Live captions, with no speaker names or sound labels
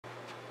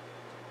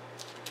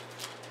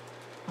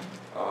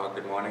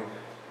Good morning.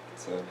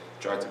 It's a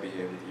joy to be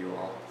here with you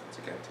all once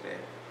again today.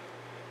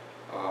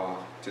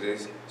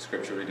 Today's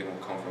scripture reading will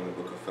come from the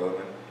book of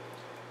Philemon.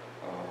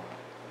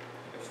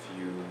 If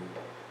you're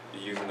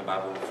using the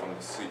Bible from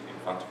the seat in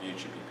front of you, it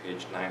should be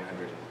page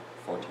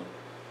 940.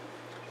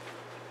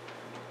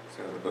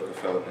 So the book of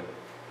Philemon.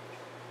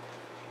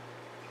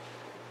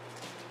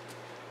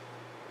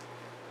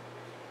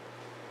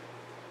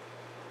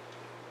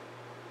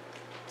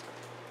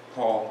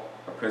 Paul,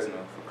 a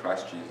prisoner for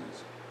Christ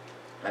Jesus,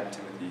 and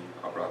Timothy,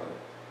 our brother,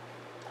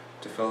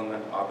 to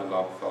Philemon, our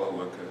beloved fellow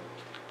worker,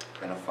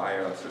 and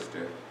Apphia, our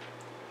sister,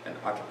 and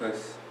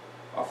Archippus,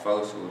 our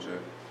fellow soldier,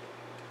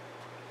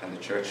 and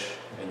the church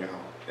in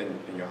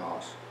your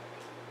house.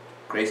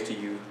 Grace to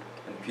you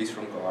and peace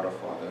from God our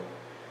Father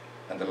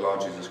and the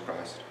Lord Jesus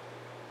Christ.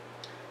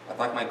 I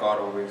thank my God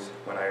always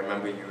when I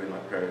remember you in my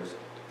prayers,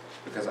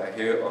 because I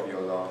hear of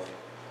your love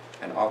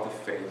and of the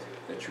faith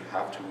that you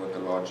have toward the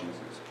Lord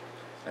Jesus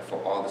and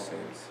for all the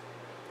saints.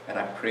 And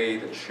I pray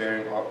that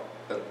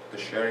the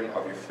sharing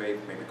of your faith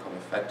may become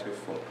effective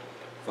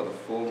for the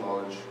full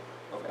knowledge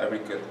of every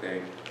good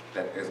thing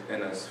that is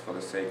in us for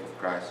the sake of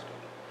Christ.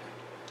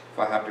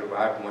 For I have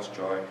derived much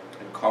joy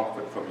and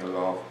comfort from your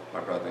love, my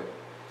brother,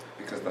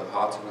 because the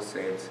hearts of the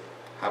saints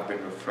have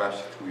been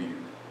refreshed through you.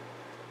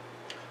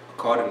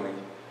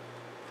 Accordingly,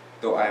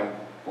 though I am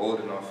bold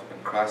enough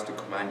in Christ to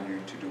command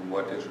you to do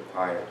what is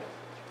required,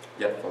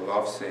 yet for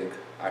love's sake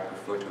I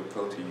prefer to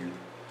appeal to you.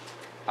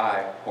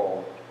 I,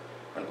 Paul,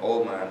 an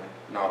old man,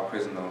 now a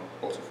prisoner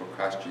also for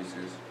Christ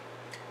Jesus,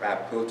 I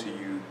appeal to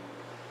you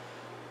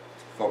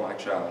for my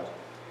child,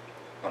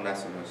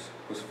 Onesimus,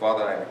 whose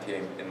father I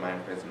became in my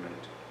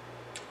imprisonment.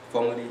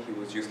 Formerly he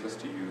was useless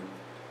to you,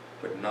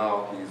 but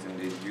now he is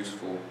indeed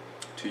useful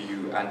to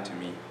you and to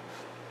me.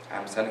 I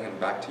am sending him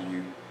back to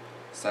you,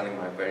 sending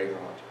my very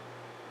heart.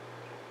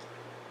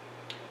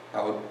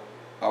 I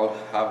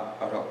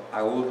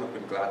would have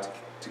been glad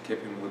to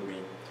keep him with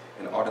me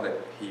in order that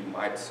he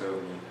might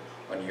serve me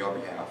on your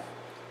behalf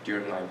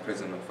during my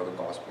imprisonment for the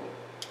gospel.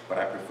 But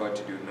I prefer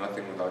to do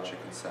nothing without your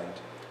consent,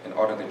 in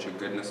order that your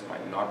goodness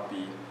might not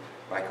be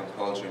by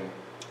compulsion,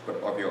 but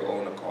of your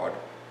own accord.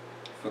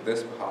 For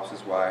this perhaps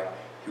is why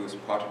he was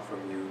parted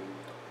from you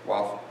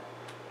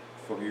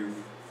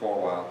for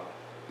a while,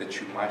 that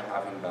you might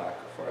have him back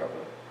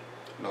forever,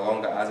 no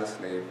longer as a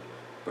slave,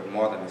 but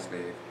more than a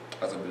slave,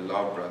 as a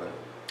beloved brother,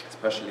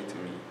 especially to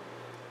me,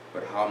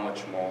 but how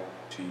much more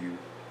to you,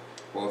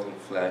 both in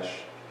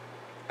flesh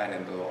and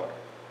in the Lord.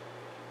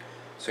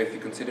 So if you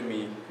consider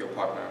me your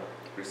partner,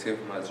 receive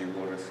him as you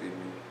will receive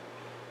me.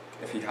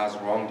 If he has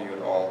wronged you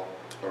at all,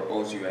 or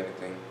owes you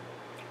anything,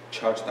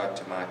 charge that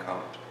to my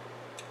account.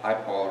 I,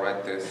 Paul,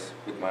 write this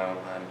with my own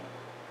hand.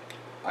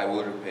 I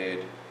will repay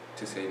it,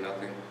 to say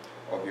nothing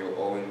of your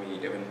owing me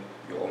even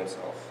your own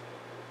self.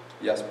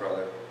 Yes,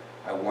 brother,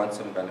 I want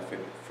some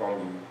benefit from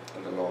you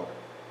in the Lord.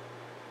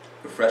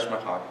 Refresh my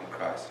heart in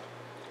Christ.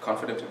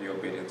 Confident of your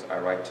obedience, I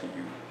write to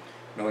you,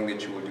 knowing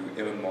that you will do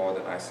even more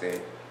than I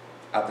say.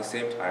 At the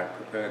same time,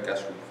 prepare a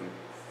guest room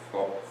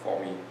for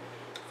me,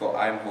 for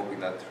I am hoping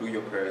that through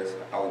your prayers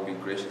I will be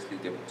graciously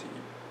given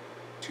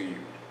to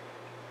you.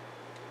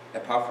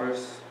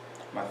 Epaphras,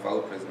 my fellow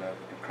prisoner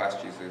in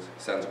Christ Jesus,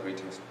 sends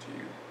greetings to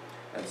you,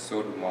 and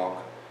so do Mark,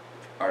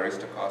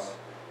 Aristarchus,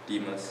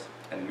 Demas,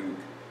 and Luke,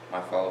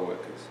 my fellow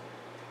workers.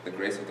 The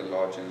grace of the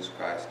Lord Jesus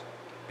Christ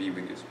be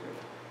with your spirit.